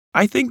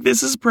I think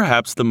this is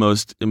perhaps the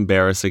most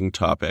embarrassing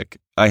topic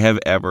I have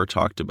ever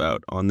talked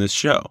about on this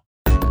show.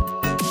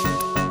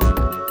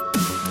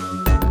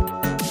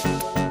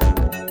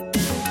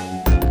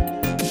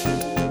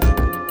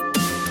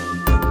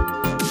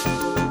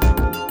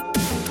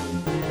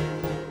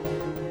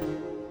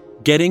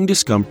 Getting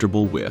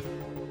discomfortable with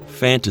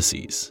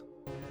fantasies.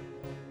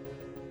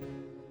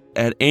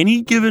 At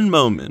any given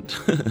moment,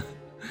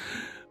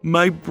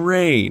 my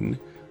brain,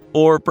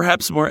 or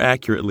perhaps more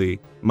accurately,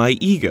 my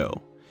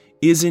ego,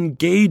 is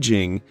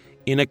engaging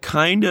in a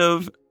kind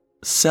of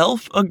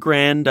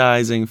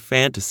self-aggrandizing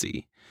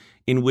fantasy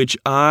in which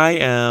I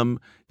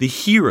am the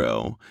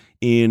hero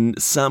in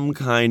some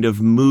kind of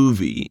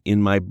movie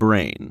in my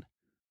brain.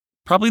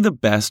 Probably the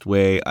best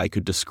way I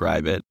could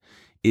describe it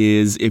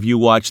is if you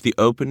watch the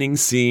opening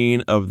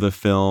scene of the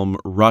film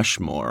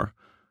Rushmore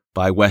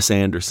by Wes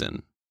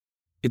Anderson.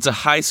 It's a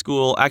high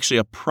school, actually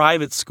a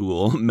private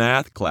school,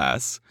 math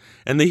class,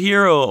 and the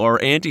hero or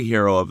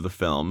anti-hero of the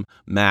film,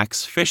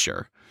 Max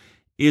Fisher,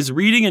 is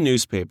reading a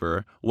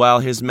newspaper while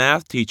his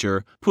math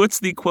teacher puts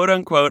the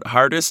quote-unquote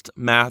hardest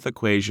math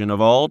equation of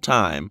all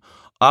time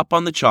up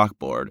on the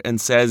chalkboard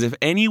and says if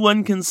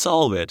anyone can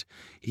solve it,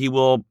 he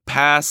will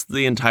pass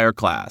the entire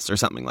class or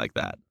something like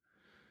that.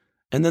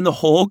 And then the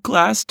whole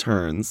class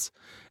turns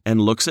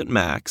and looks at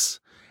Max,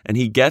 and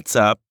he gets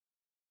up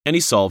and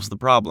he solves the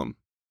problem.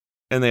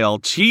 And they all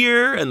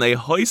cheer and they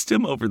hoist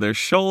him over their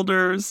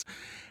shoulders.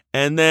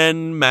 And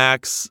then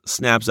Max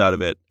snaps out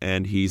of it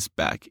and he's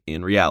back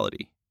in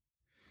reality.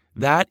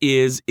 That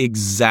is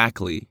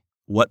exactly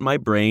what my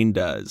brain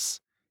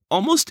does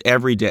almost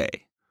every day.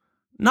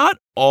 Not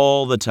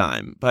all the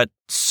time, but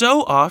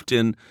so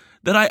often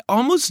that I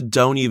almost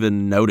don't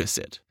even notice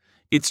it.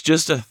 It's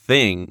just a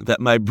thing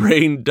that my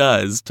brain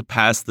does to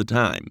pass the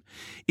time.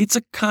 It's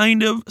a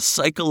kind of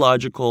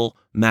psychological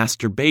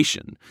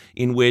masturbation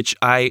in which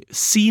I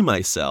see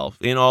myself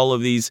in all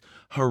of these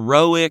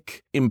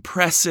heroic,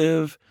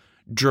 impressive,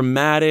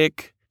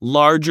 dramatic,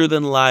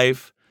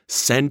 larger-than-life,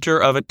 center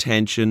of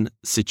attention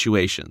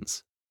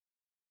situations.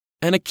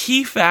 And a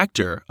key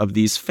factor of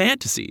these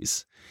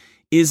fantasies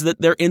is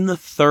that they're in the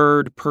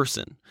third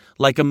person.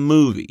 Like a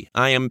movie,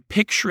 I am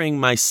picturing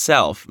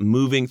myself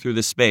moving through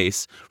the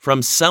space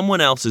from someone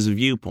else's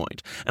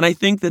viewpoint. And I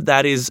think that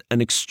that is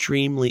an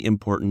extremely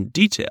important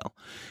detail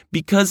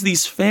because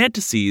these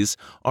fantasies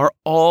are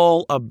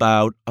all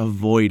about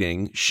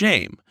avoiding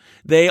shame.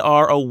 They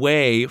are a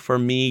way for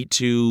me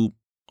to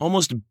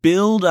almost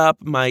build up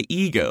my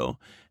ego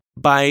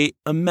by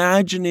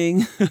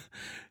imagining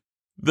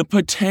the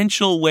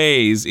potential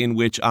ways in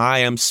which I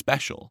am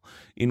special,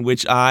 in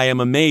which I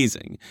am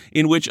amazing,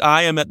 in which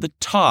I am at the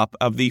top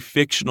of the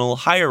fictional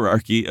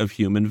hierarchy of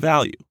human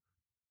value.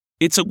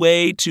 It's a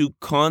way to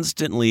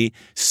constantly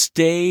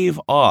stave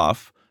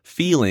off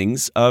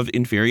feelings of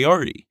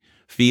inferiority,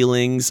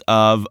 feelings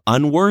of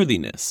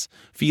unworthiness,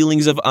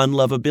 feelings of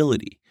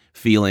unlovability,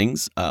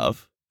 feelings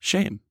of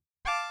shame.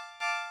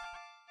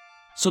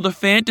 So the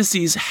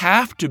fantasies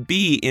have to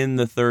be in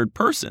the third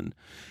person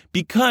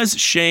because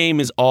shame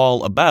is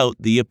all about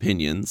the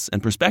opinions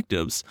and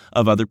perspectives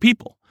of other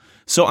people.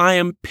 So I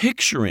am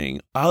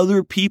picturing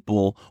other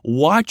people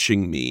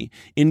watching me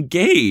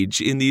engage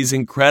in these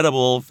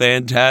incredible,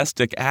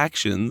 fantastic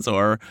actions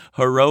or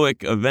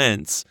heroic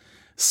events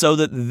so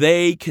that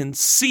they can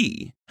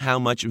see how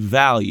much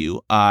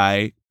value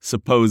I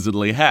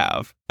supposedly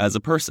have as a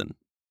person.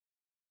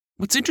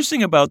 What's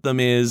interesting about them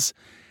is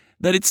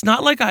that it's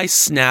not like I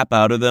snap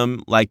out of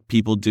them like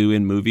people do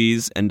in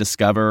movies and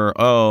discover,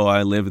 oh,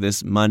 I live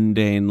this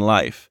mundane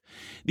life.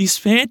 These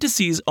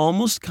fantasies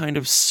almost kind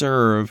of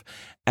serve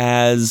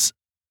as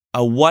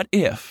a what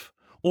if,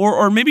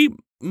 or maybe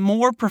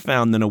more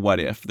profound than a what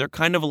if. They're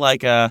kind of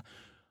like a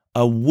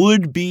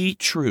would be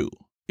true.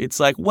 It's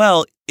like,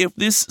 well, if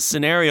this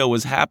scenario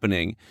was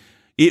happening,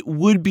 it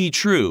would be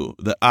true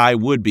that I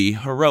would be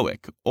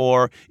heroic,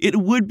 or it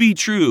would be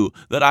true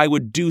that I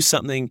would do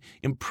something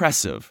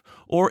impressive,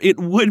 or it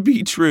would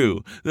be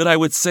true that I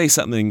would say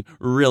something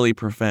really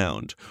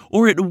profound,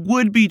 or it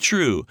would be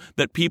true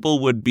that people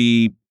would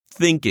be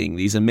thinking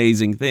these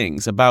amazing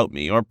things about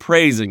me, or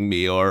praising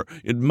me, or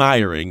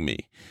admiring me.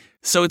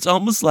 So it's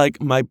almost like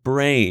my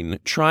brain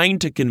trying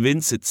to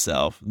convince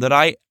itself that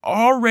I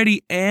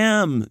already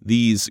am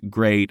these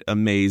great,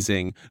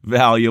 amazing,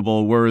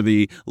 valuable,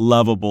 worthy,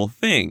 lovable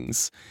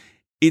things.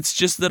 It's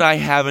just that I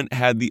haven't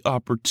had the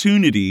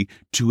opportunity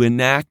to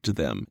enact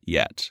them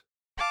yet.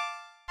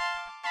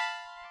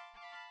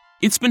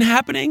 It's been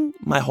happening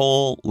my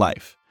whole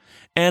life,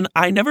 and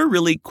I never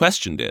really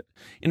questioned it.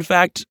 In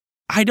fact,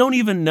 I don't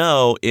even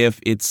know if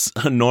it's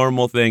a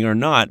normal thing or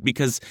not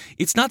because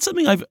it's not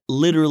something I've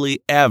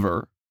literally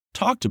ever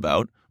talked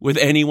about with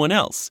anyone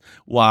else.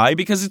 Why?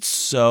 Because it's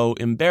so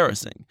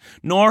embarrassing.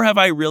 Nor have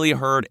I really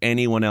heard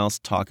anyone else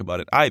talk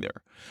about it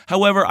either.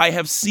 However, I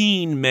have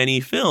seen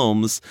many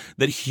films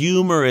that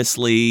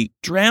humorously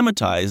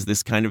dramatize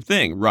this kind of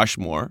thing.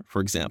 Rushmore,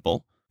 for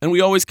example. And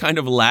we always kind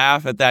of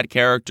laugh at that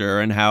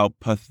character and how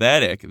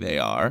pathetic they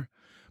are.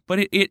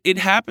 But it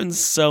happens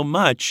so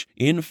much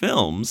in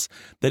films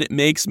that it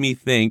makes me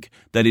think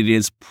that it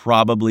is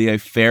probably a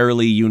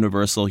fairly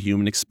universal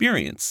human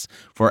experience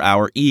for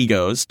our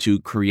egos to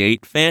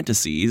create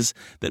fantasies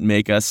that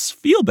make us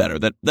feel better,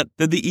 that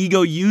the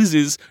ego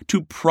uses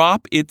to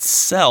prop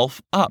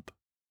itself up.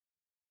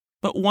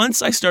 But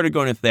once I started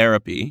going to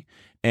therapy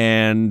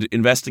and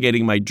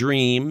investigating my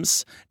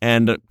dreams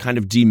and kind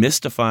of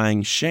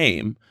demystifying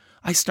shame,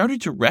 I started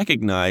to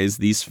recognize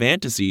these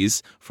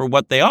fantasies for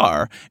what they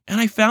are,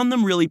 and I found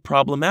them really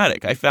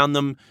problematic. I found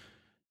them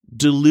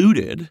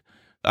deluded.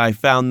 I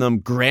found them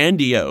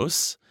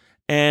grandiose,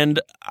 and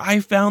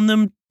I found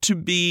them to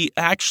be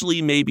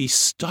actually maybe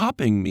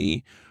stopping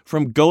me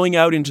from going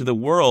out into the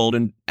world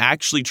and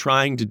actually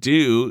trying to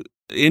do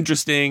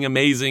interesting,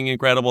 amazing,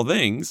 incredible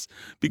things,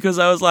 because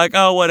I was like,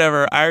 oh,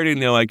 whatever, I already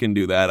know I can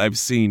do that. I've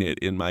seen it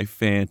in my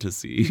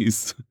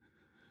fantasies.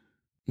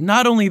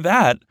 Not only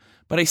that,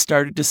 but I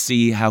started to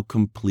see how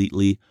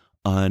completely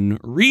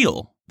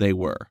unreal they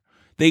were.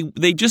 They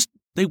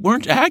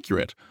weren't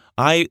accurate.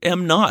 I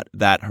am not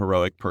that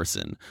heroic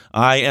person.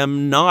 I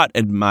am not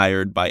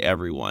admired by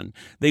everyone.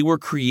 They were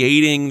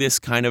creating this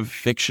kind of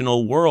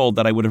fictional world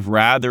that I would have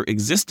rather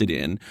existed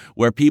in,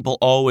 where people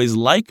always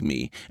like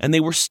me, and they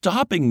were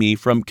stopping me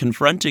from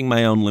confronting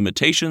my own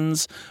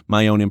limitations,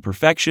 my own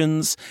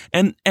imperfections,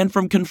 and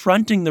from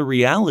confronting the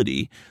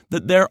reality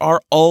that there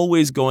are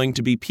always going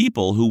to be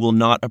people who will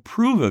not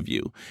approve of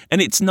you.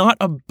 And it's not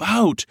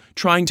about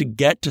trying to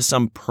get to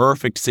some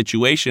perfect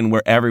situation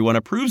where everyone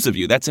approves of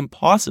you. That's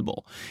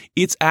impossible.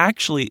 It's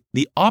actually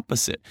the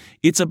opposite.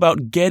 It's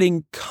about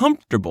getting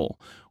comfortable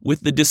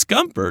with the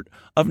discomfort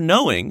of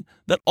knowing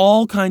that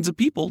all kinds of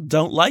people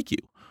don't like you.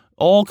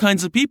 All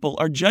kinds of people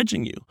are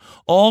judging you.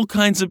 All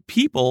kinds of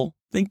people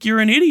think you're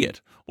an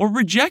idiot or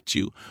reject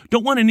you,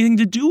 don't want anything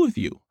to do with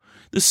you.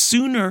 The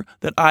sooner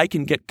that I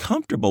can get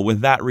comfortable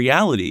with that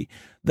reality,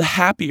 the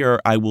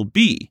happier I will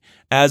be,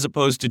 as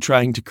opposed to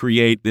trying to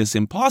create this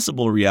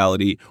impossible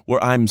reality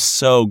where I'm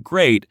so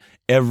great,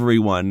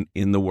 everyone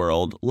in the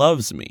world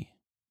loves me.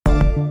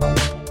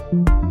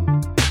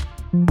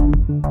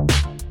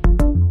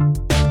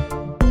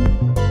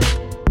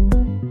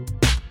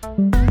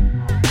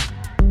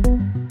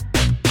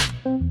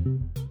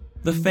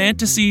 The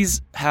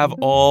fantasies have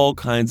all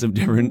kinds of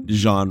different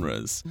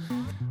genres.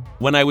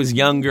 When I was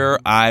younger,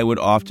 I would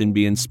often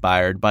be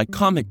inspired by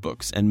comic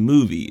books and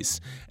movies,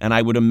 and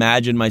I would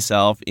imagine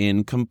myself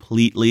in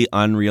completely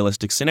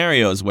unrealistic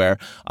scenarios where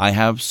I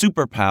have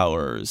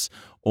superpowers,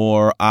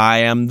 or I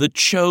am the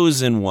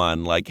chosen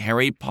one like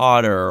Harry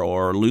Potter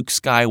or Luke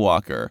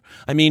Skywalker.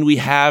 I mean, we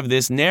have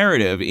this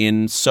narrative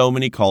in so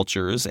many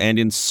cultures and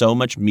in so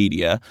much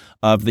media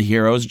of the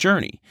hero's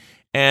journey.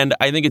 And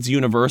I think it's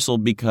universal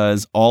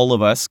because all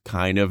of us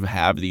kind of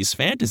have these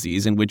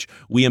fantasies in which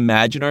we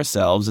imagine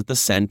ourselves at the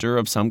center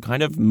of some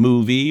kind of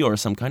movie or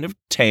some kind of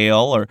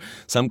tale or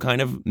some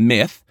kind of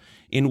myth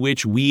in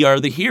which we are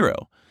the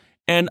hero.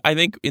 And I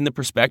think in the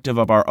perspective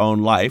of our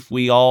own life,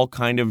 we all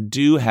kind of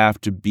do have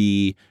to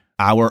be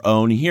our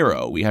own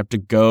hero. We have to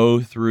go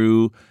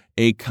through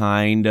a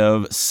kind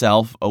of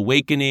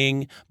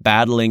self-awakening,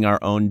 battling our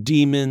own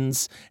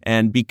demons,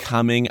 and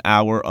becoming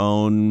our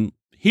own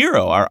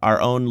hero,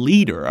 our own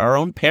leader, our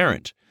own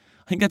parent.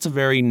 I think that's a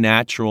very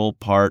natural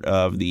part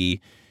of the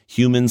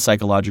human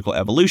psychological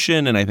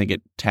evolution, and I think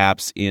it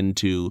taps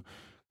into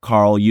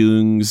Carl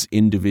Jung's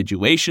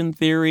individuation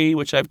theory,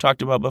 which I've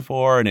talked about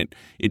before, and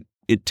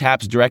it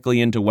taps directly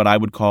into what I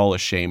would call a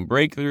shame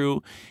breakthrough.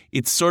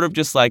 It's sort of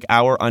just like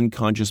our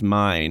unconscious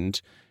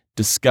mind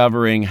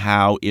discovering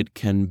how it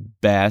can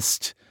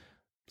best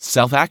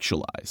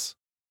self-actualize.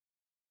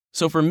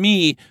 So for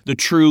me, the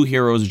true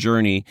hero's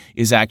journey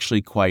is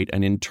actually quite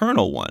an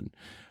internal one.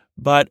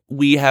 But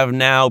we have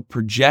now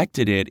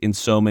projected it in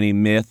so many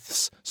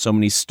myths, so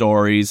many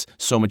stories,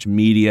 so much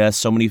media,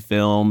 so many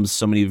films,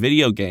 so many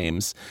video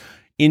games,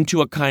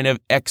 into a kind of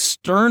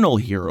external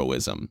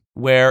heroism,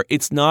 where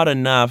it's not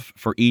enough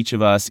for each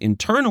of us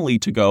internally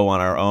to go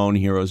on our own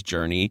hero's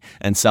journey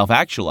and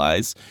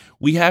self-actualize.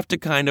 We have to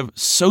kind of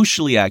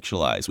socially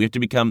actualize. We have to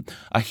become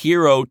a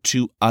hero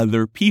to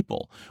other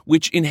people,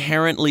 which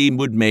inherently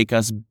would make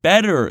us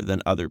better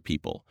than other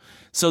people.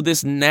 So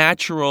this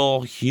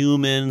natural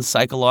human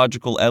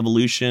psychological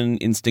evolution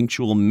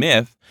instinctual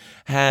myth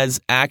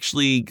has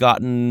actually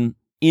gotten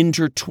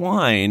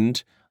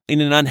intertwined in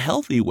an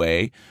unhealthy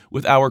way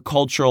with our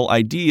cultural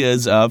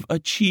ideas of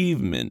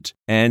achievement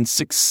and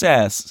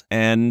success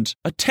and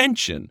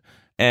attention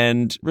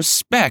and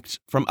respect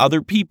from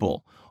other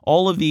people.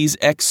 All of these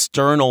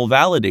external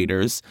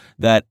validators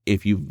that,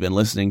 if you've been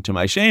listening to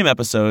my shame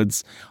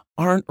episodes,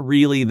 aren't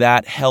really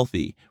that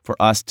healthy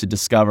for us to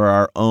discover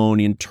our own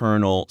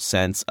internal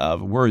sense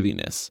of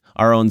worthiness,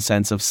 our own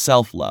sense of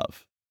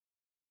self-love.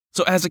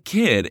 So as a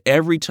kid,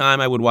 every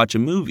time I would watch a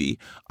movie,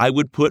 I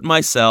would put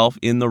myself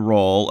in the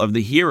role of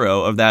the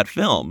hero of that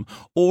film,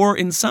 or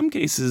in some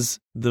cases,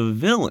 the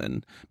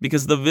villain,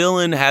 because the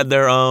villain had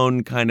their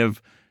own kind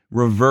of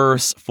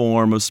reverse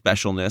form of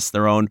specialness,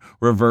 their own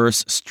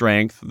reverse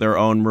strength, their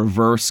own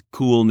reverse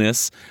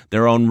coolness,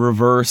 their own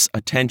reverse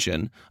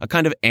attention, a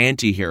kind of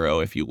anti-hero,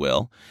 if you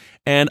will.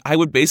 And I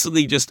would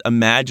basically just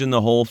imagine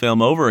the whole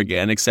film over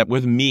again, except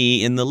with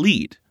me in the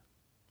lead.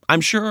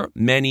 I'm sure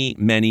many,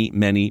 many,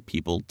 many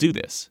people do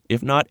this,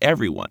 if not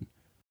everyone.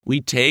 We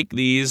take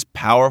these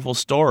powerful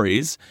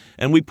stories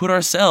and we put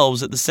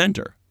ourselves at the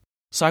center.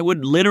 So I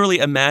would literally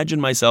imagine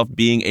myself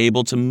being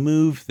able to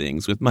move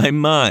things with my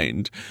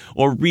mind,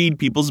 or read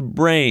people's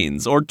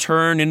brains, or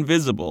turn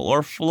invisible,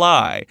 or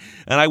fly.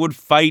 And I would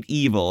fight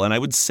evil, and I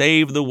would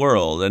save the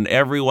world, and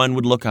everyone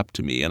would look up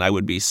to me, and I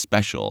would be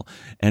special,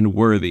 and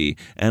worthy,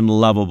 and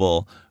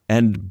lovable,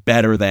 and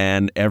better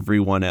than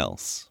everyone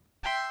else.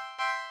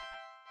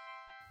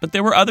 But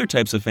there were other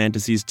types of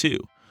fantasies too.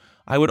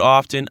 I would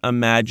often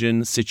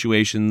imagine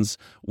situations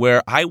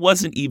where I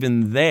wasn't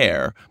even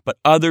there, but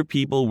other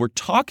people were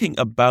talking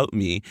about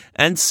me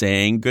and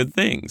saying good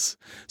things.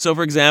 So,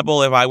 for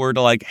example, if I were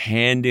to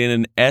hand in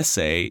an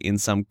essay in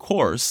some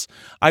course,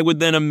 I would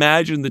then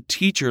imagine the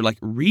teacher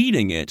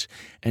reading it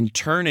and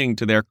turning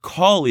to their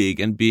colleague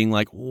and being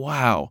like,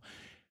 wow,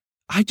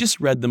 I just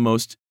read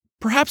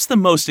perhaps the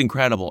most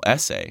incredible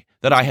essay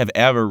that I have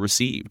ever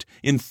received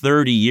in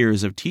 30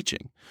 years of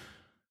teaching.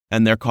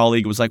 And their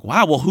colleague was like,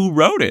 wow, well, who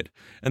wrote it?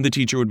 And the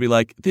teacher would be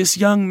like, this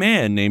young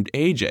man named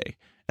AJ.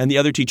 And the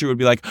other teacher would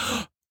be like,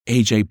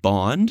 AJ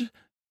Bond?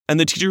 And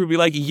the teacher would be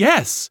like,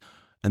 yes.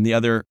 And the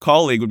other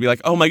colleague would be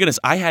like, oh my goodness,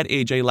 I had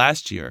AJ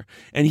last year.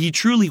 And he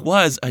truly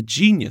was a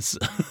genius.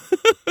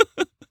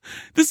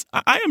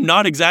 I am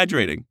not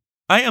exaggerating.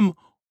 I am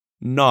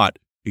not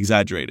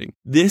exaggerating.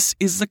 This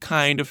is the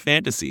kind of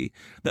fantasy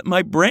that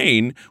my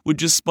brain would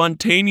just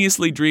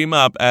spontaneously dream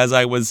up as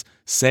I was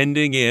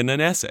sending in an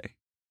essay.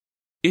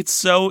 It's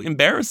so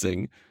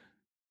embarrassing,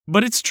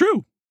 but it's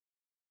true.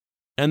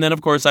 And then,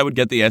 of course, I would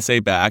get the essay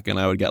back and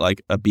I would get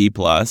a B+,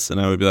 and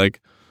I would be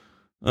like,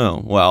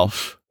 oh, well,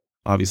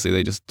 obviously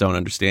they just don't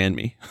understand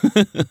me.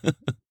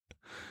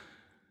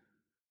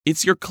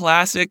 It's your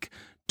classic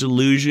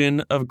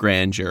delusion of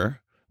grandeur,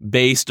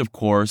 based, of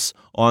course,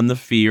 on the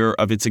fear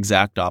of its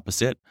exact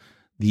opposite,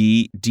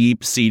 the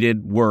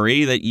deep-seated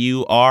worry that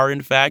you are,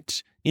 in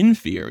fact,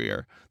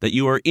 inferior, that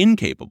you are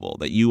incapable,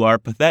 that you are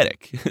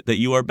pathetic, that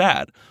you are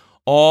bad.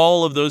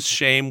 All of those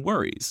shame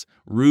worries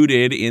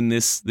rooted in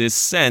this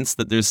sense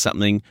that there's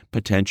something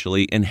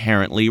potentially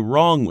inherently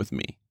wrong with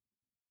me.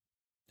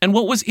 And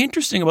what was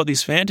interesting about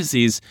these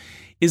fantasies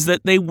is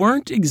that they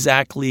weren't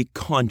exactly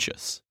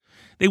conscious.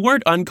 They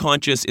weren't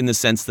unconscious in the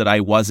sense that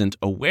I wasn't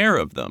aware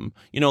of them.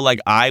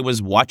 I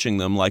was watching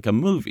them like a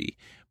movie,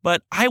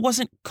 but I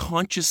wasn't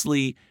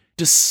consciously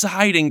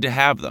deciding to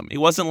have them. It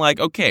wasn't like,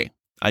 okay,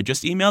 I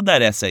just emailed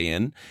that essay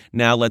in.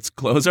 Now let's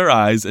close our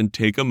eyes and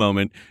take a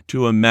moment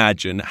to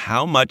imagine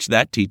how much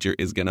that teacher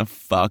is going to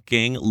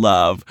fucking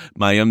love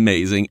my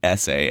amazing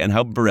essay and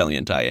how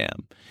brilliant I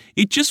am.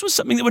 It just was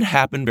something that would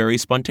happen very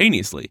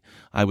spontaneously.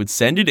 I would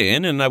send it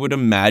in and I would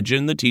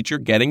imagine the teacher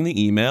getting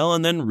the email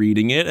and then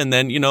reading it. And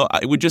then,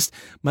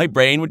 my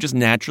brain would just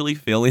naturally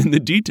fill in the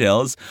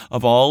details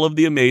of all of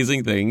the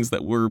amazing things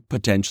that were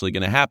potentially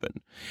going to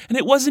happen. And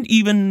it wasn't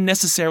even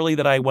necessarily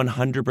that I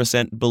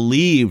 100%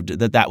 believed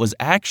that that was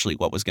actually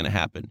what was going to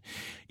happen.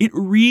 It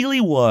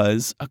really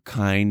was a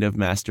kind of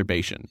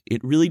masturbation.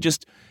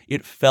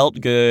 It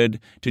felt good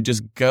to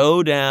just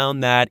go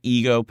down that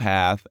ego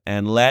path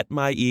and let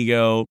my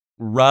ego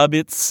rub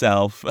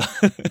itself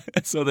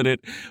so that it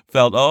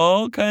felt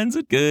all kinds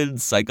of good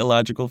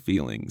psychological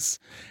feelings.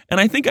 And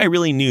I think I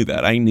really knew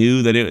that. I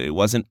knew that it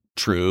wasn't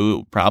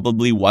true,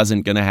 probably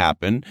wasn't going to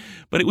happen,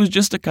 but it was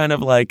just a kind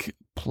of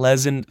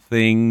pleasant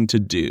thing to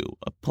do,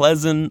 a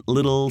pleasant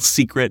little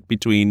secret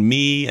between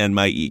me and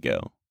my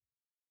ego.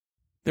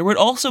 There would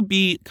also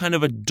be kind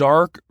of a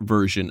dark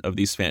version of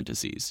these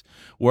fantasies,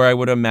 where I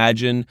would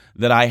imagine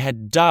that I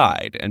had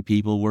died and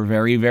people were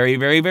very, very,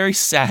 very, very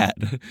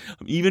sad.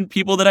 Even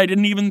people that I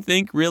didn't even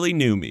think really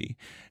knew me.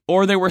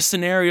 Or there were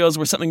scenarios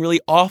where something really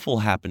awful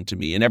happened to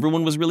me and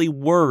everyone was really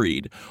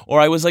worried. Or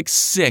I was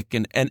sick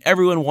and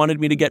everyone wanted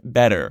me to get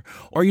better.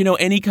 Or,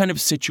 any kind of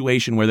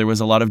situation where there was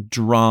a lot of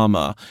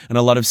drama and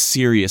a lot of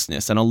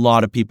seriousness and a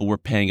lot of people were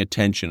paying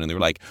attention and they were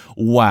like,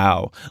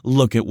 wow,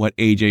 look at what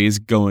AJ is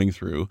going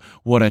through.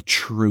 What a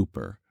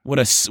trooper. What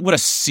a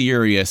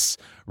serious,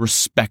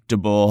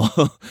 respectable,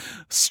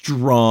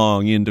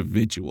 strong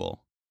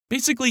individual.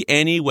 Basically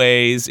any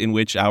ways in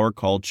which our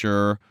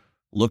culture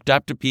looked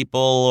up to people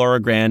or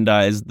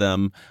aggrandized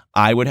them,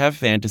 I would have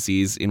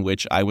fantasies in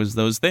which I was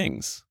those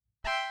things.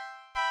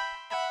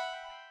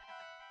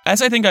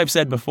 As I think I've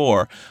said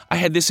before, I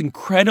had this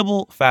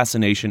incredible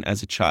fascination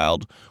as a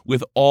child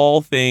with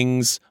all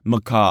things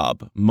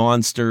macabre,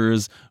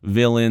 monsters,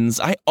 villains.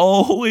 I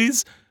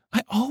always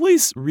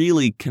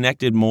really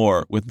connected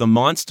more with the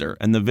monster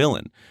and the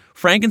villain.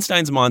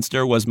 Frankenstein's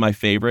monster was my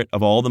favorite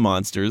of all the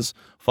monsters,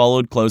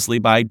 followed closely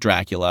by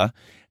Dracula,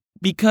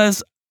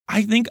 because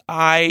I think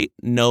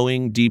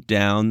knowing deep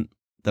down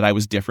that I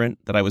was different,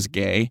 that I was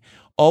gay,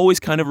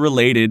 always kind of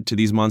related to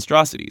these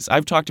monstrosities.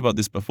 I've talked about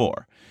this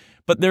before.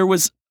 But there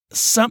was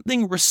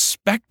something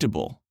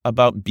respectable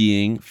about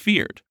being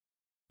feared.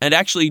 And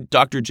actually,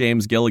 Dr.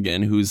 James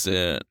Gilligan, who's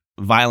a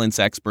violence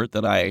expert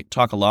that I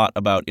talk a lot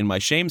about in my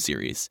Shame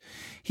series,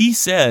 he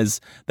says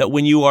that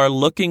when you are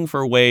looking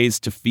for ways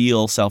to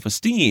feel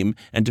self-esteem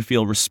and to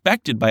feel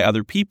respected by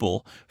other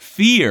people,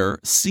 fear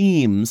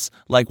seems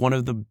like one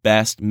of the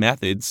best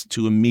methods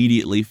to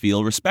immediately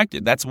feel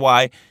respected. That's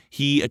why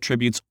he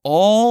attributes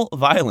all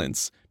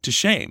violence to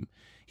shame.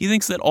 He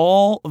thinks that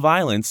all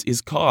violence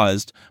is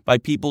caused by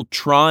people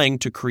trying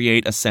to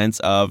create a sense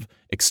of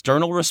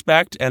external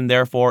respect and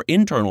therefore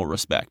internal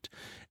respect.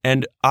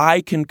 And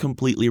I can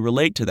completely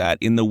relate to that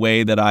in the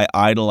way that I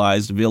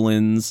idolized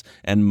villains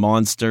and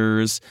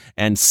monsters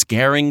and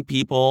scaring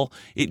people.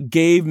 It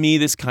gave me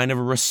this kind of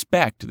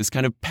respect, this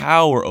kind of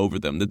power over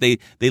them, that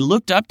they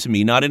looked up to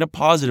me, not in a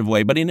positive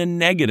way, but in a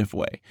negative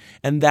way.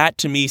 And that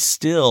to me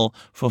still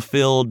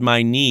fulfilled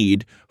my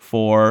need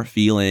for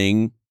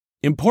feeling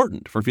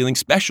important, for feeling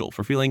special,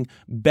 for feeling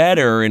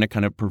better in a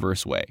kind of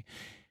perverse way.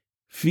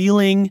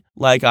 Feeling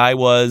like I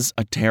was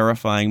a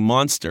terrifying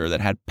monster that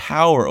had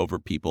power over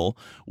people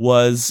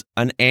was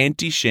an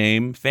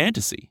anti-shame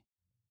fantasy.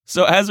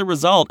 So as a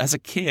result, as a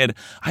kid,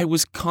 I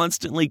was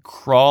constantly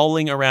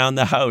crawling around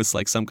the house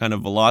like some kind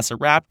of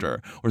velociraptor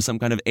or some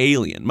kind of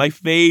alien. My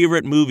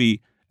favorite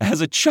movie as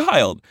a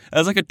child,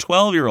 as like a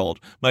 12-year-old,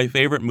 my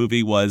favorite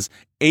movie was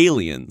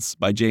Aliens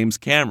by James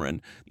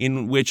Cameron,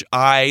 in which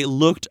I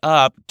looked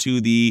up to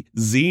the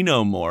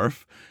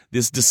xenomorph,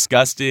 this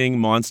disgusting,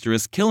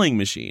 monstrous killing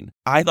machine.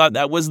 I thought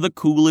that was the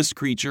coolest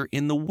creature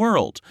in the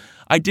world.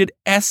 I did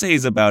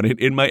essays about it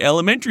in my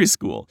elementary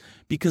school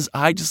because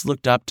I just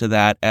looked up to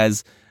that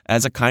as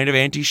a kind of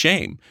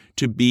anti-shame,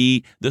 to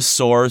be the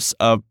source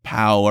of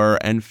power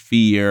and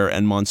fear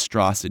and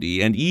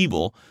monstrosity and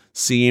evil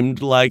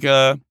seemed like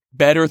a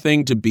better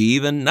thing to be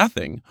than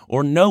nothing,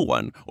 or no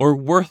one, or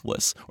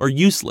worthless, or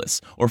useless,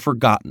 or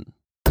forgotten.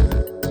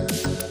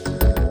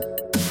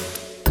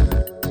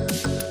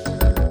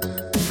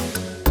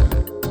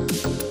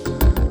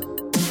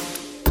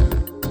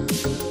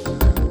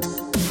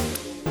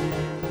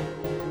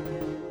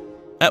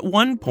 At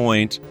one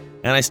point,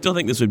 and I still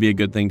think this would be a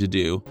good thing to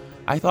do,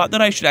 I thought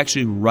that I should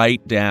actually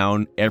write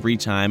down every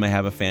time I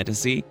have a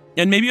fantasy.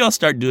 And maybe I'll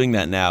start doing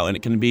that now, and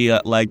it can be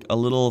like a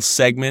little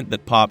segment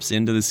that pops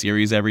into the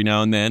series every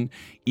now and then.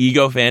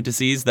 Ego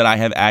fantasies that I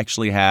have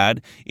actually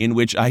had, in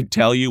which I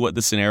tell you what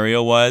the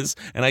scenario was,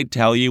 and I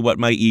tell you what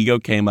my ego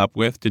came up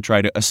with to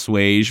try to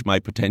assuage my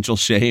potential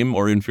shame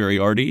or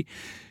inferiority.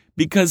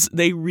 Because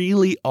they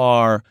really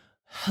are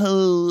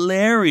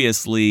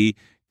hilariously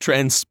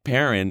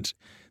transparent.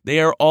 They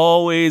are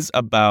always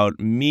about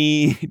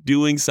me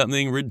doing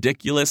something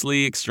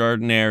ridiculously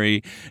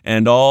extraordinary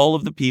and all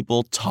of the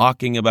people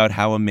talking about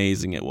how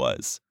amazing it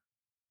was.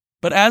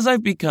 But as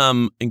I've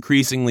become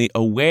increasingly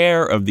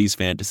aware of these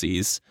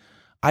fantasies,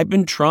 I've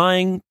been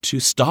trying to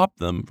stop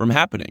them from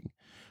happening.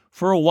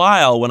 For a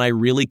while, when I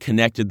really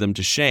connected them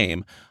to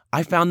shame,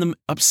 I found them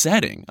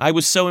upsetting. I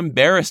was so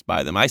embarrassed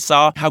by them. I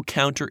saw how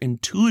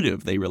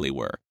counterintuitive they really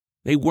were.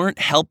 They weren't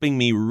helping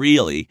me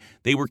really.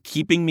 They were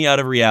keeping me out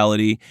of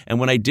reality. And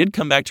when I did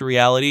come back to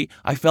reality,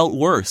 I felt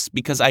worse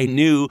because I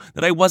knew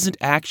that I wasn't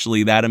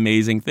actually that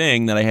amazing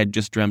thing that I had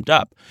just dreamt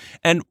up.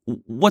 And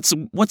what's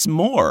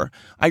more,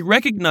 I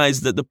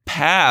recognized that the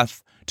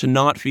path to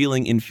not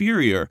feeling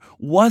inferior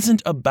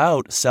wasn't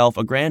about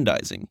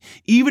self-aggrandizing.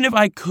 Even if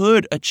I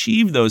could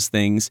achieve those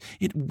things,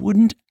 it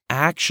wouldn't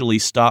actually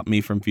stop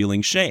me from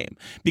feeling shame.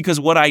 Because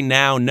what I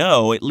now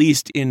know, at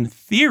least in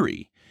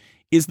theory,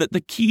 is that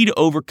the key to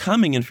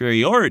overcoming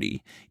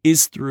inferiority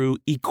is through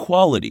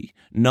equality,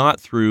 not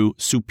through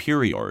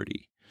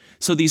superiority.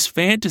 So these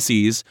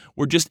fantasies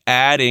were just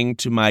adding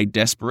to my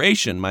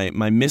desperation, my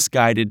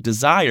misguided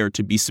desire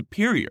to be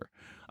superior.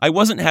 I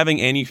wasn't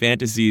having any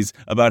fantasies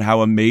about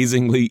how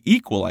amazingly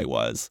equal I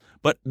was,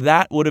 but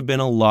that would have been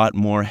a lot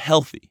more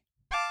healthy.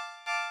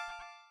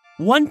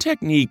 One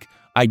technique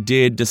I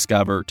did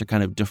discover to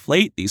kind of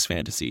deflate these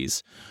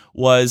fantasies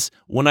was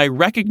when I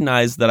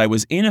recognized that I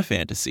was in a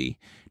fantasy,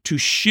 to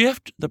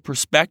shift the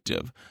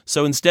perspective.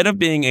 So instead of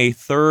being a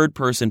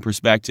third-person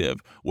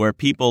perspective where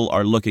people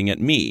are looking at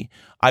me,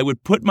 I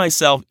would put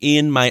myself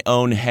in my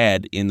own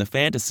head in the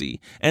fantasy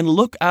and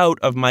look out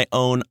of my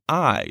own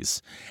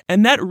eyes.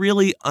 And that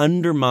really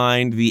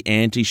undermined the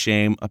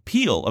anti-shame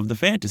appeal of the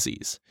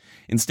fantasies.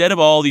 Instead of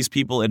all these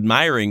people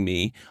admiring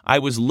me, I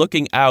was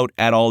looking out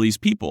at all these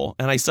people,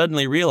 and I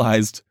suddenly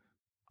realized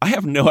I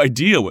have no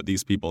idea what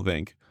these people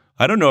think.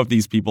 I don't know if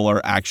these people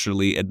are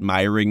actually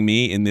admiring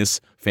me in this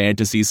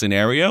fantasy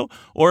scenario,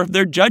 or if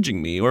they're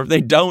judging me, or if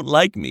they don't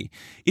like me.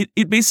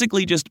 It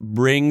basically just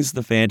brings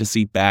the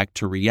fantasy back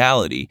to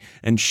reality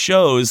and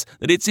shows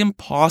that it's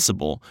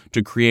impossible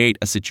to create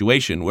a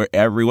situation where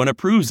everyone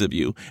approves of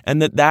you,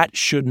 and that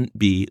shouldn't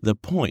be the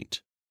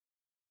point.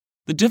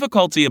 The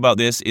difficulty about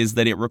this is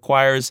that it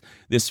requires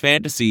this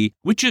fantasy,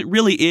 which it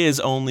really is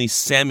only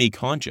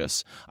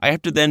semi-conscious. I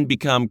have to then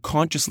become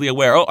consciously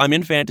aware, I'm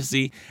in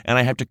fantasy, and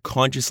I have to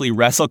consciously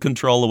wrestle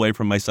control away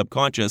from my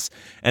subconscious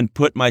and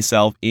put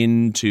myself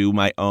into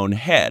my own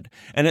head.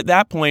 And at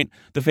that point,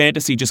 the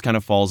fantasy just kind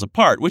of falls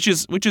apart, which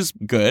is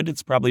good.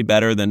 It's probably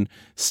better than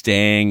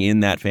staying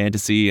in that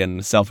fantasy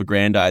and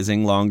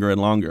self-aggrandizing longer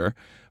and longer.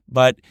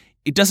 But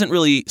it doesn't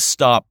really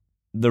stop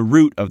the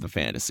root of the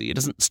fantasy. It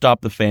doesn't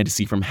stop the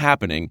fantasy from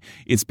happening.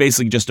 It's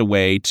basically just a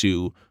way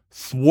to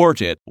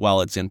thwart it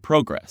while it's in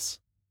progress.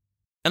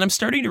 And I'm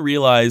starting to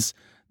realize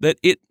that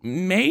it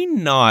may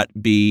not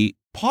be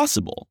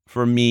possible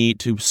for me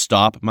to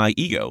stop my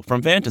ego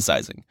from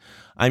fantasizing.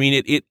 I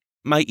mean,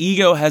 my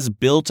ego has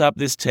built up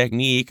this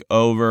technique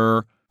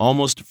over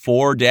almost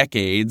 4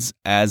 decades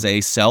as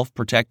a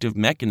self-protective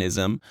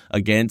mechanism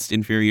against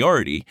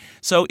inferiority.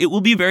 So it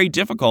will be very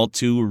difficult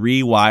to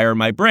rewire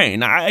my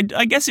brain. I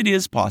guess it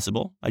is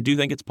possible. I do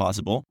think it's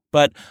possible.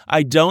 But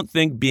I don't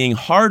think being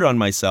hard on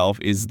myself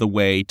is the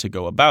way to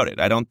go about it.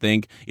 I don't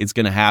think it's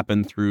going to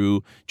happen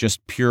through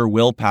just pure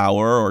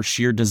willpower or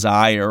sheer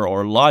desire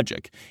or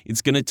logic.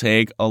 It's going to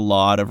take a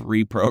lot of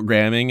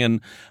reprogramming. And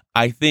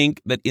I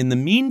think that in the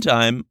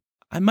meantime,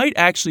 I might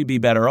actually be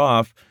better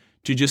off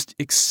to just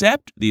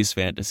accept these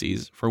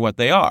fantasies for what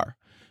they are,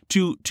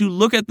 to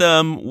look at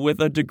them with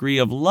a degree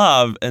of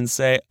love and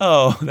say,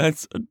 oh,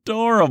 that's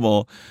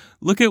adorable.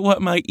 Look at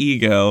what my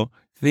ego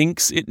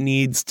thinks it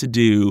needs to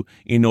do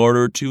in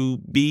order to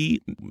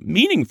be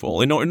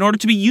meaningful, in order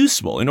to be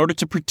useful, in order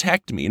to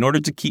protect me, in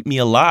order to keep me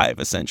alive,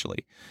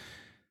 essentially.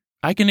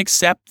 I can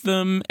accept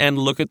them and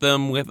look at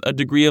them with a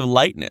degree of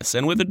lightness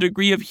and with a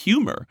degree of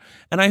humor.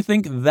 And I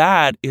think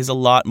that is a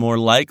lot more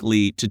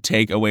likely to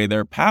take away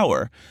their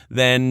power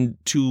than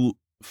to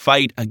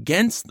fight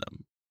against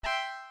them.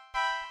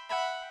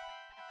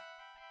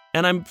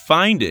 And I'm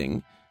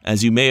finding,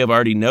 as you may have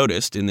already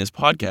noticed in this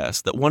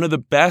podcast, that one of the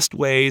best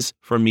ways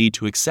for me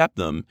to accept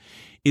them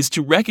is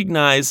to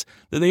recognize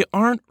that they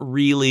aren't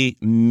really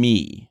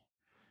me.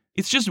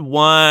 It's just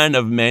one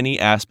of many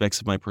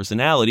aspects of my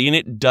personality, and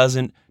it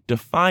doesn't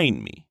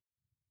define me.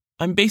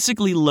 I'm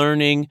basically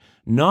learning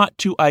not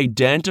to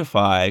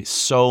identify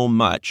so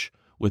much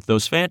with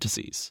those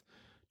fantasies.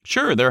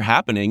 Sure, they're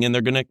happening, and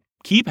they're going to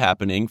keep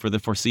happening for the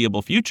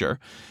foreseeable future,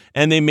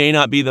 and they may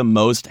not be the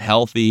most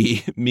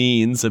healthy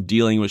means of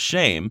dealing with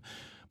shame,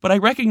 but I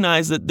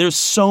recognize that there's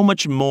so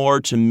much more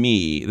to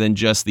me than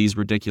just these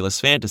ridiculous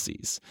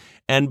fantasies.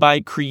 And by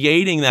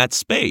creating that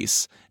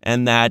space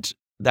and that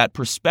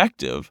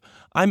perspective,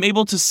 I'm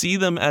able to see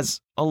them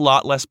as a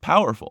lot less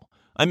powerful.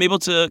 I'm able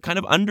to kind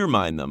of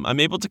undermine them.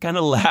 I'm able to kind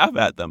of laugh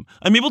at them.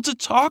 I'm able to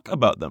talk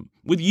about them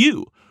with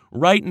you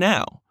right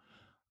now.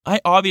 I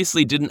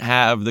obviously didn't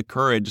have the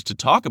courage to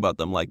talk about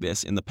them like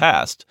this in the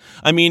past.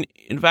 I mean,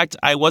 in fact,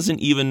 I wasn't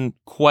even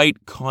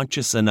quite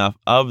conscious enough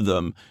of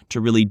them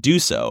to really do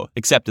so,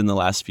 except in the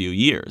last few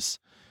years.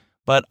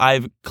 But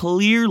I've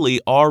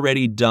clearly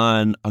already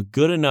done a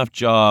good enough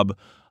job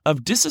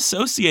of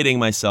disassociating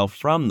myself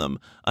from them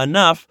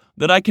enough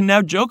that I can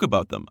now joke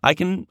about them. I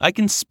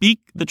can speak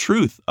the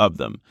truth of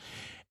them.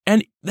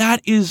 And that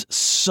is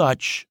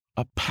such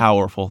a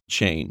powerful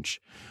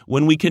change.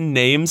 When we can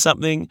name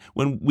something,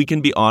 when we can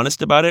be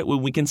honest about it,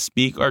 when we can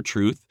speak our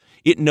truth,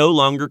 it no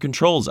longer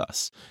controls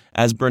us.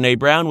 As Brené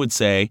Brown would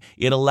say,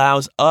 it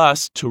allows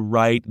us to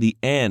write the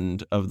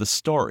end of the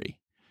story.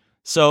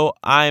 So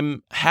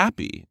I'm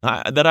happy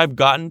that I've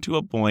gotten to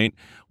a point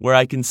where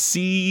I can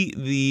see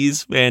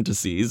these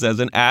fantasies as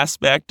an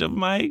aspect of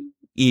my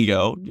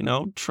ego,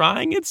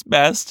 trying its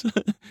best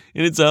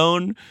in its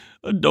own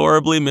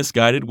adorably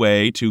misguided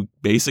way to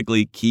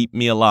basically keep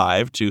me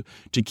alive, to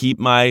keep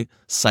my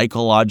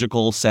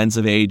psychological sense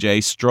of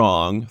AJ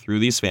strong through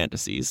these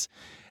fantasies,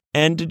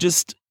 and to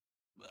just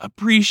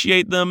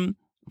appreciate them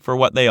for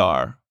what they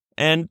are,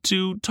 and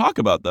to talk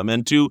about them,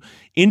 and to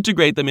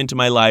integrate them into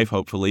my life,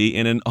 hopefully,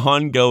 in an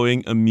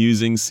ongoing,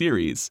 amusing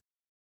series.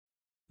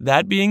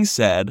 That being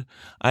said,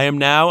 I am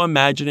now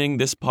imagining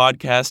this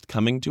podcast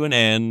coming to an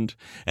end,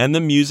 and the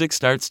music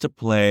starts to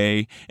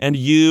play, and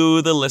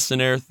you, the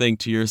listener, think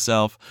to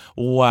yourself,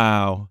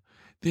 wow,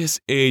 this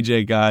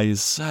AJ guy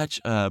is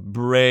such a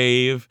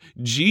brave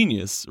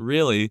genius,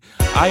 really.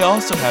 I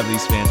also have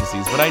these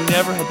fantasies, but I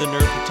never had the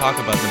nerve to talk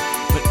about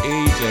them. But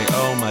AJ,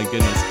 oh my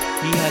goodness,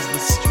 he has the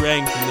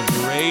strength and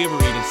the bravery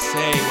to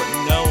say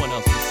what no one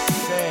else will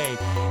say,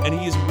 and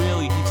he's